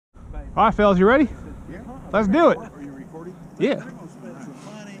All right, fellas, you ready? Yeah. Let's do it. Are you recording? Yeah. We're going to spend some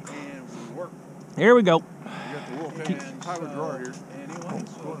money and work. Here we go. You got the world famous pilot Garrard here. Anyway,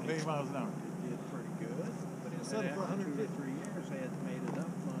 so going a million miles an hour. it did pretty good. But instead of 153 years, they had made enough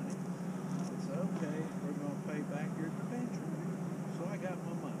money. It's okay, we're going to pay back your debenture. So I got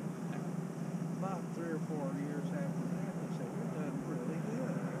my money. About 3 or 4 years after that, they said, we're done really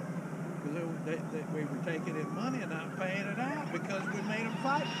good. Because we were taking in money and not paying it out because we made them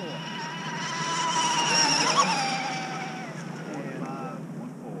fight for it. And,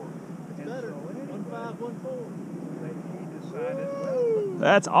 1514. He decided, well,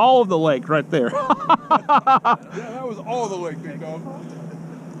 That's all of the lake right there. Yeah, that was all the lake, big dog.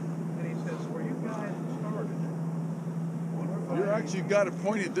 and he says, where you guys started, You actually got it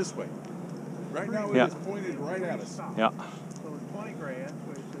pointed this way. Right now Yeah. it is pointed right at us. Yeah. so it's 20 grand, so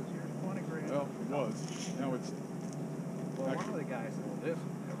he says, here's 20 grand. Well, it was. Now it's Well, one of the guys said, well, this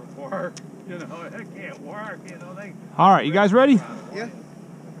will never work. You know, it can't work. You know, they. All right, you guys ready? Yeah.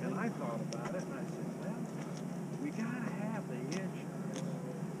 And I thought about it, and I said, well, we gotta have the insurance.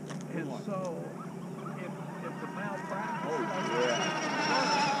 And so, if the malpractice. Oh,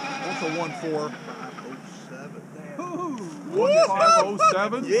 yeah. That's a 1.4.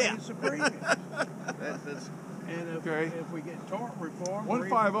 507. 1507? Yeah. And Okay. if we get tort reform.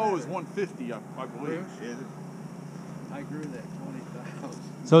 150 is 150, I believe. I grew that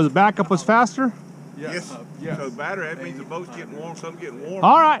 20,000. So the backup was faster? Yes. Yes. So battery, that means the boat's getting warm, some getting warm.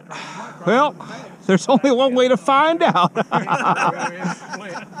 All right. Well, there's only one way to find out.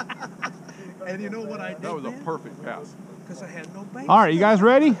 And you know what I did? That was a perfect pass. Because I had no base. All right, you guys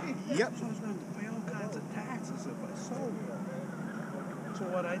ready? Yep. So I was going to pay all kinds of taxes if I sold it. So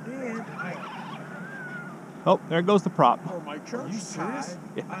what I did, Oh, there goes the prop. for my church you serious? tithe,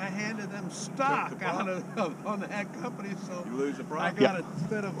 Yeah. I handed them stock out on that company. So You lose the I profit. got it,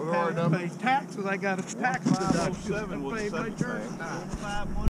 instead of having to pay taxes, I got a tax deduction 1507 to was pay the my second church thing. tithe.